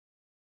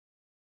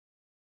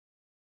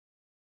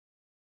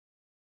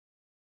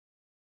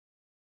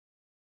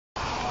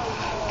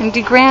And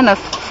he ran a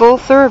full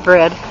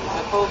thoroughbred. A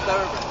full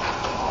thoroughbred.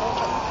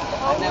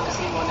 I've never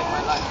seen one in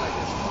my life like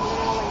this.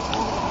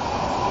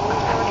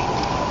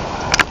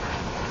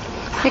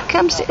 Here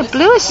comes the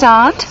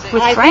Eblouissante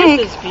with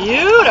Frank. This is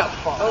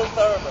beautiful. Full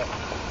thoroughbred.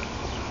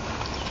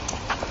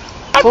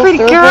 Hi, Full pretty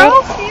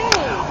girl. Cute.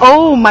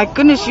 Oh my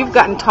goodness, you've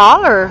gotten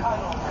taller.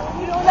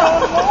 You don't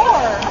know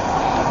more.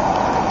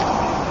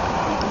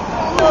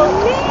 So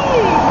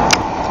neat.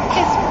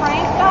 Is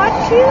Frank got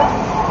you?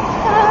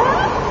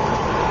 Huh?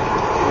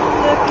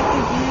 Look at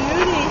the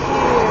beauty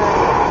here.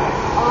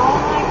 Oh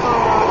my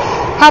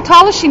gosh. How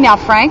tall is she now,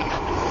 Frank?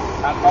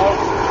 How tall?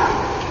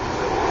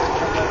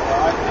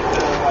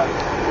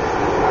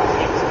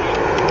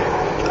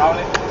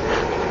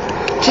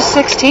 Just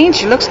 16.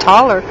 She looks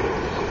taller.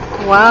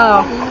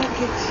 Wow. Oh, look at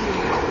you.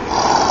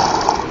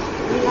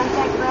 You like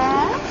that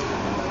grass?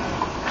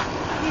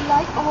 You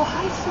like, oh,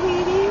 hi,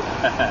 sweetie.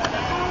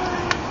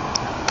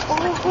 Oh,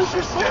 who's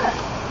your sister?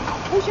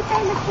 Who's your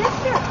famous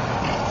sister?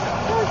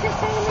 Who's your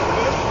famous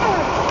sister?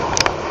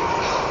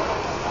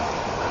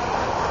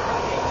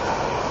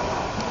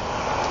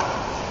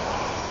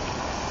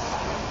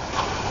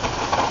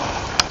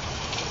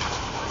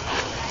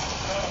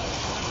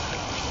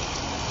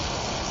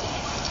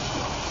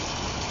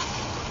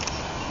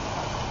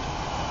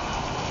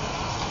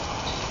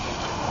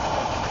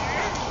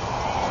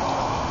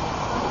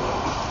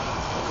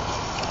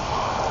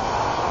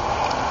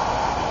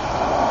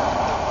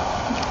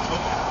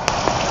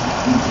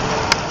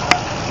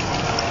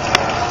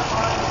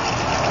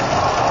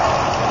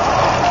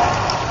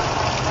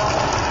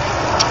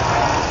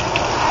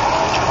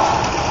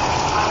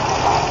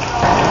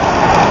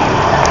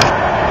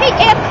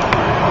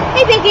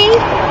 Hey, Biggie.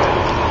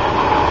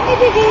 Hey,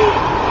 Biggie.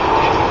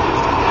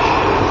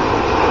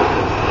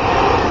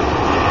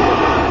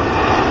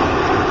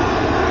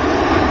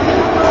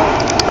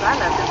 I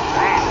love this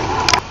grass.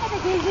 Hey,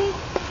 Biggie.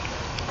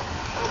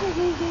 Hey,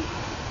 Biggie.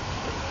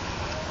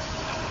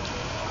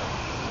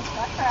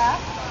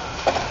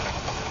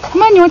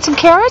 Come on, you want some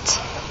carrots?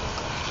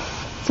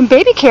 Some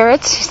baby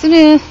carrots. She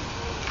said,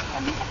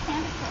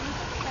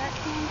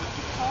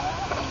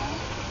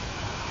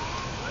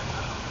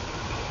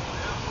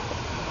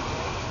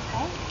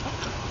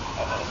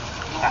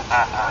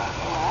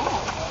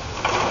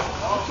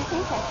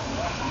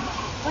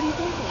 What do you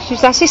think? She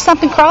was, I see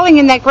something crawling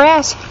in that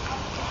grass.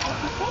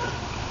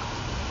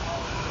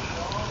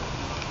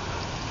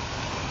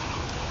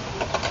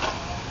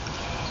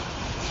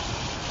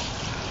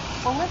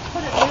 Well, let's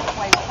put it this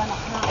way. On her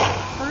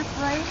first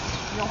race,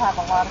 you'll have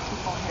a lot of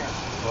people here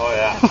Oh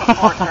yeah. to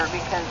support her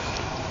because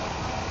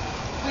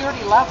we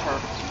already love her.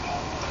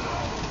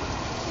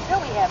 Here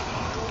we have.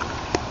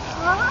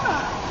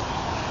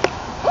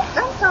 Oops,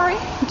 I'm sorry.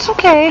 It's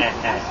okay.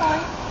 I'm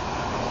sorry.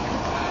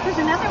 There's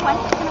another one.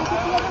 Can I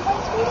get the other one,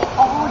 sweetie?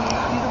 Oh, you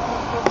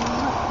beautiful little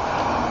look.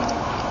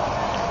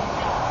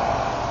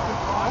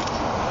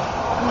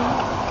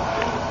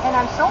 And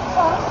I'm so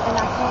close, and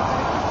I can't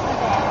get a picture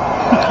of that.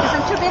 Because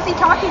I'm too busy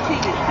talking to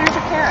you. Here's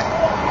your carrot.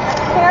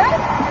 Carrot?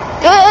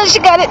 She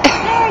got it.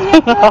 There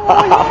you go.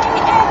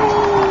 Yay, Abby.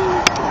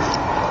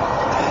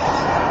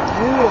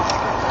 Beautiful.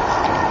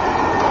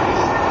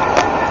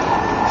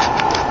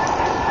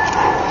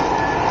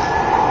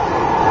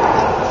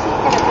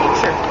 Get a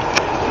picture.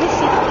 Let me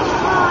see.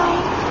 Hi.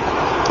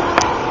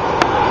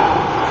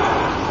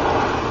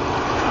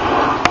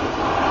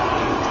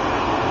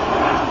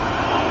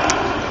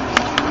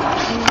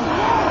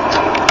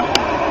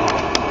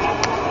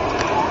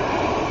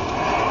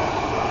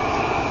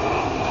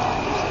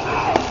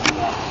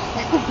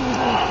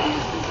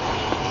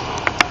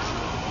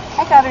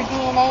 I got her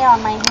DNA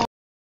on my hand.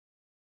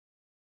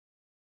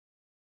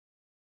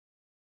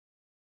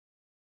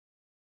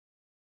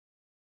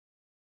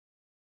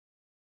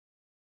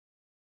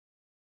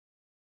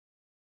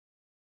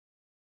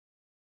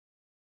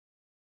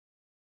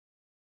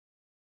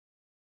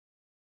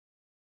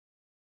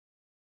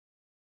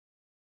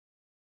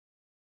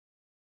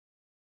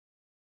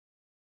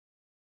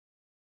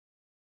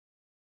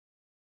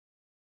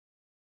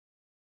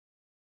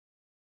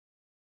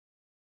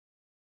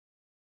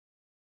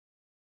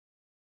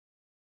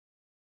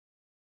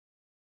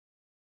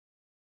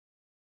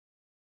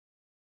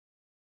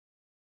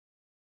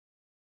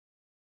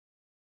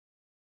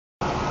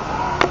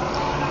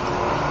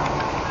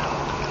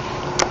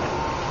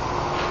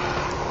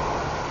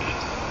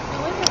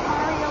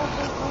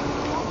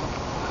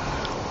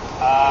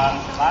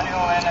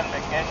 Mario en el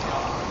pequeño,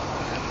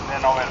 de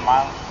 9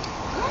 hermanos.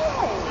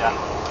 Ya.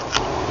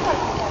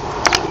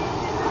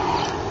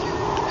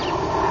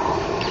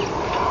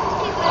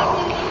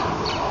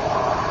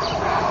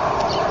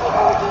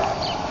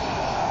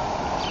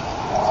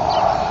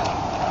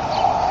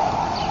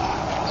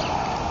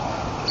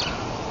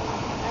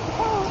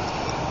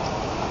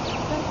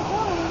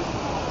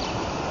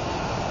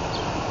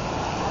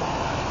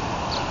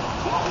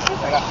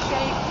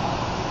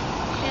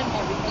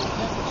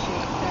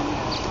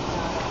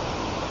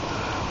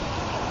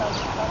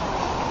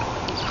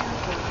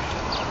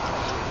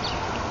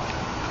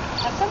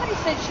 Somebody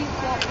said she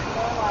felt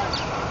more like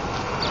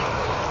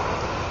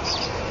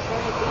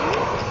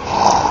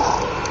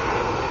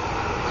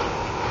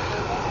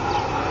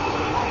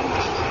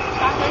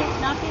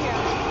Not here.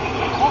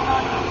 Hold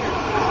on here.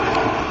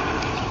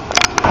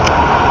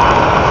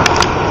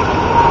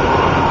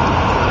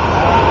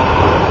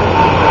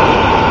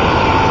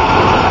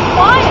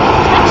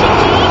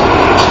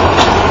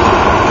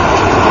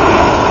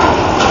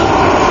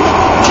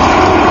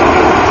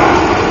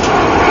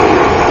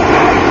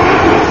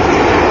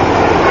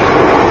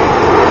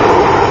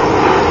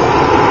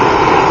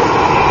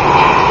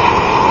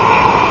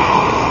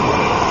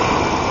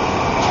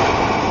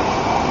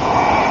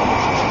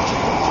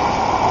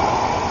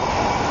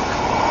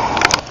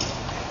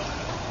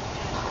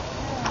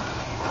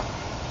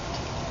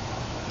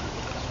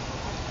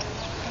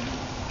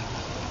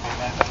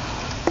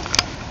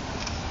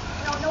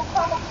 No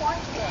caramel corn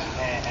today.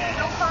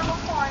 No caramel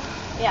corn.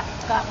 Yeah,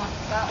 got one.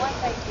 Got one,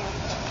 thank you.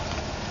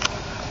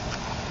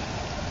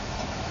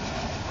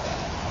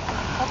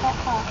 What's that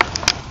called?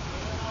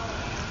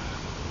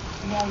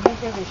 Yeah, you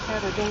really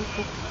should have been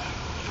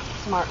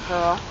smart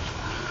girl.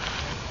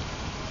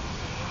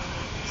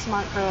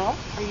 Smart girl.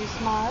 Are you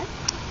smart?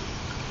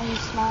 Are you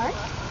smart?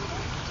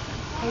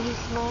 Are you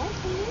smart?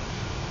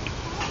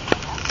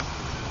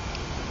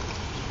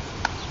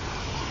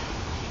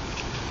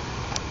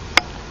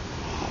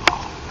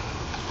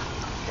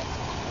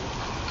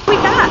 We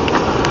got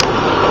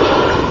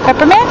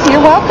peppermint.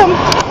 You're welcome.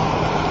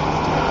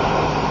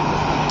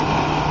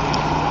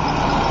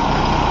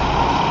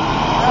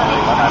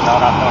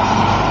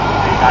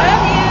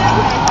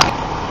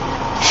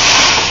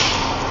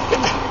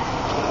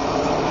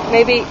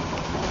 Maybe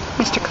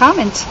Mr.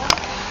 Commons.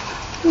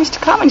 Mr.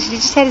 Commons, he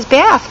just had his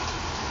bath.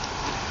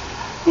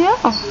 Yeah.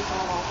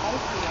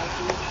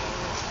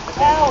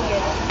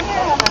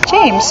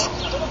 James.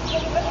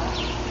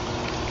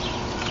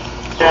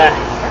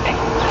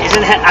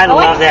 Isn't that, I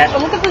love that.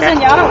 Look at the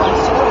Zenyatta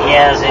ones too.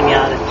 Yeah,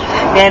 Zenyatta.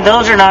 And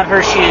those are not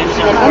her shoes,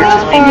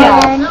 unfortunately.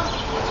 Born.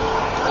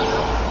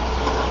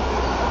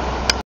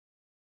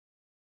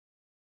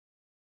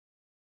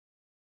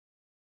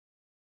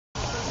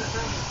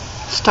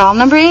 Stall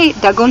number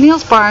 8, Doug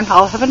O'Neill's barn.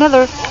 I'll have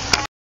another.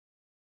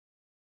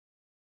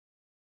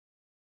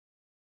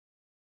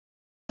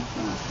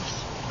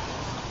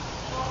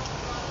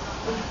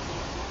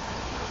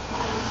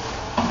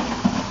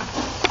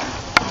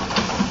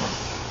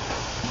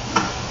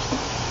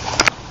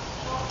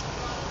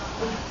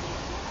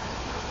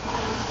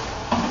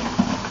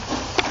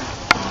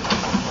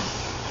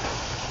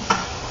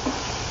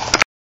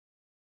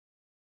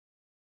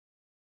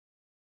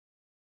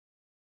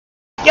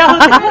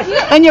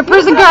 And your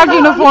prison guard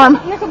uniform.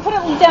 You can put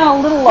it down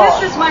a little lower.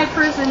 this is my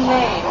prison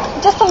name.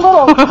 Just a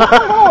little, just a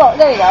little lower.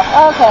 There you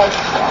go. Okay.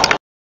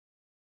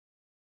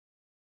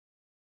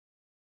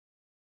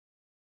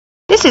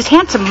 This is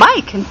Handsome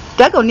Mike and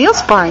Doug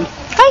O'Neill's barn.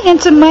 Hi,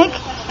 Handsome Mike.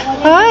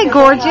 Hi,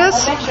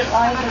 gorgeous.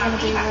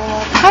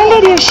 Hi,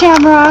 Lady of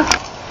Shamrock.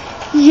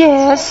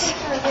 Yes.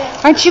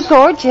 Aren't you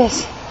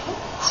gorgeous?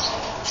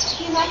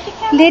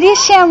 Lady of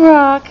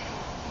Shamrock.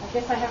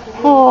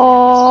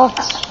 Oh.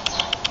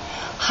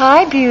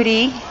 Hi,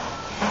 beauty.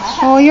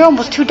 Oh, you're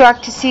almost too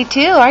dark to see,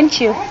 too, aren't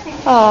you?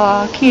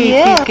 Oh,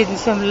 Casey's getting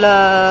some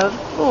love.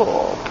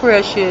 Oh,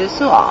 precious.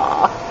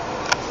 Oh.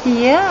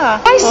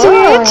 Yeah. Hi,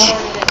 Switch.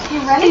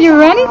 You're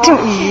running to...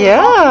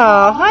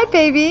 Yeah. Hi,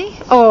 baby.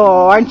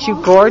 Oh, aren't you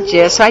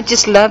gorgeous? I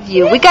just love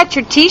you. We got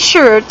your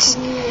T-shirts.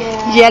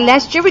 Yeah,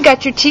 last year we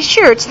got your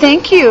T-shirts.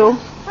 Thank you.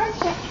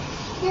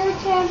 You're a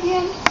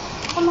champion.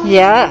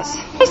 Yes.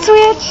 Hi,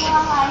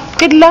 Switch.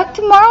 Good luck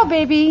tomorrow,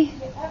 baby.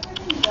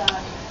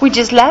 We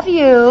just love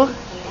you.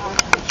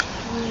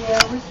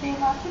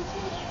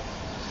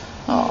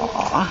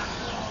 Aww.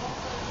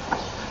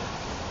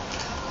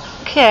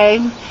 Okay,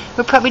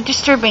 we're probably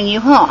disturbing you,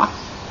 huh?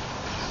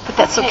 But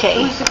that's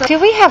okay. Do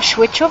we have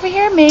Switch over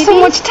here, maybe? So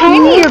much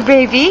tinier,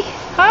 baby.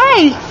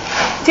 Hi,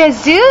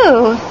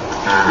 Zazu.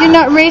 You're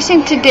not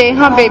racing today,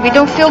 huh, baby?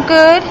 Don't feel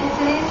good?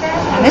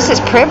 And this is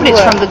Privilege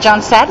from the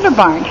John Sadler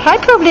barn. Hi,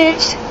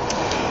 Privilege.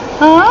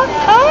 Huh?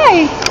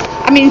 Hi.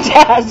 I mean,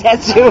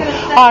 Zazu.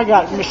 Oh, I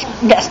got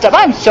messed up.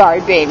 I'm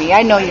sorry, baby.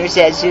 I know you're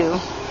Zazu.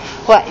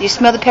 What, you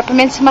smell the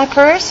peppermints in my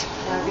purse?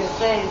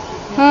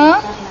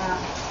 Huh?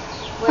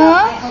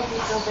 Huh?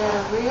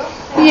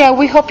 Yeah,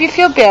 we hope you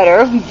feel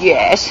better.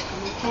 Yes.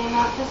 We came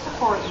out to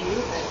support you,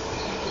 but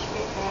just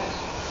get better.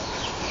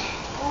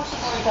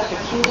 You've got the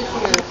cutest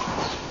ears.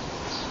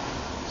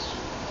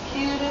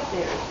 Cutest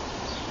ears.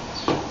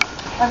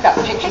 I've got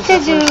pictures Hi,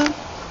 of her. Zazu.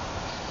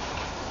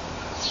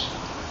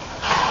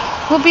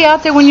 We'll be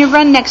out there when you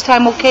run next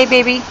time, okay,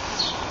 baby?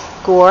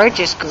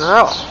 Gorgeous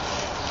girl.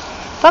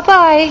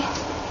 Bye-bye.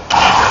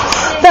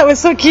 That was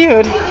so cute.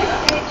 You did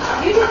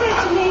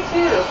that to me,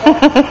 too.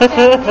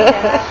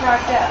 I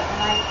cracked up.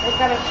 And they've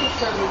got a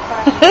picture of me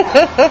cracking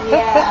up.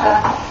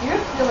 Yeah. You're a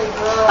silly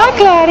girl. Hi,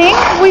 Gladys.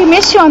 We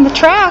miss you on the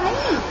track.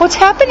 What's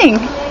happening?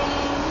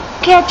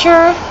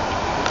 Catcher.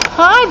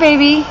 Hi,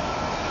 baby.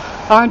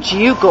 Aren't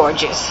you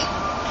gorgeous?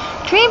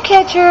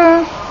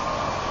 Dreamcatcher.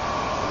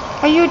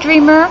 Are you a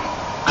dreamer?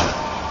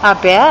 I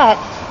bet.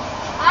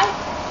 Hi.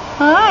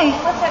 Hi.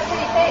 What's that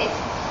pretty face?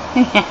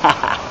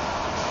 Yeah.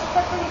 What's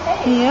that pretty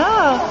face?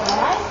 Yeah.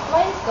 Nice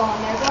blaze going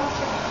there, don't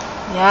you?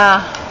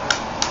 Yeah.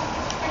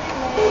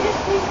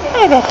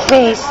 Look at that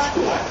face.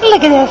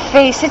 Look at that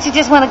face. That you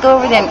just want to go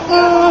over there.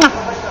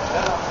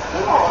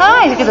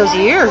 Hi, look at those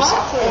ears.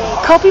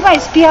 Kobe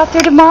might be out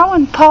there tomorrow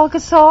and Paul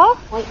Gasol.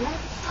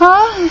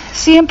 Huh?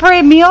 Siempre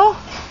Emil?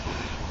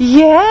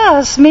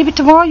 Yes. Maybe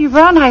tomorrow you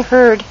run, I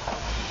heard.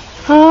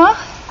 Huh?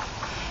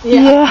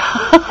 Yeah.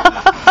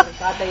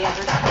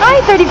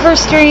 Hi, 31st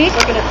Street.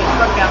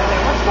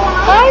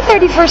 Hi,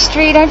 31st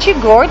Street. Aren't you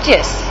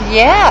gorgeous?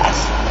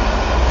 Yes.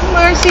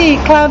 Marcy,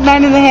 cloud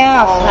 9.5.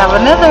 Have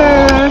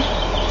another.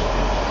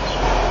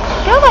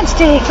 Come on,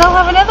 Sticks. I'll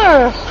have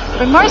another.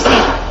 With Marcy.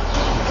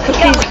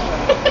 Cookies.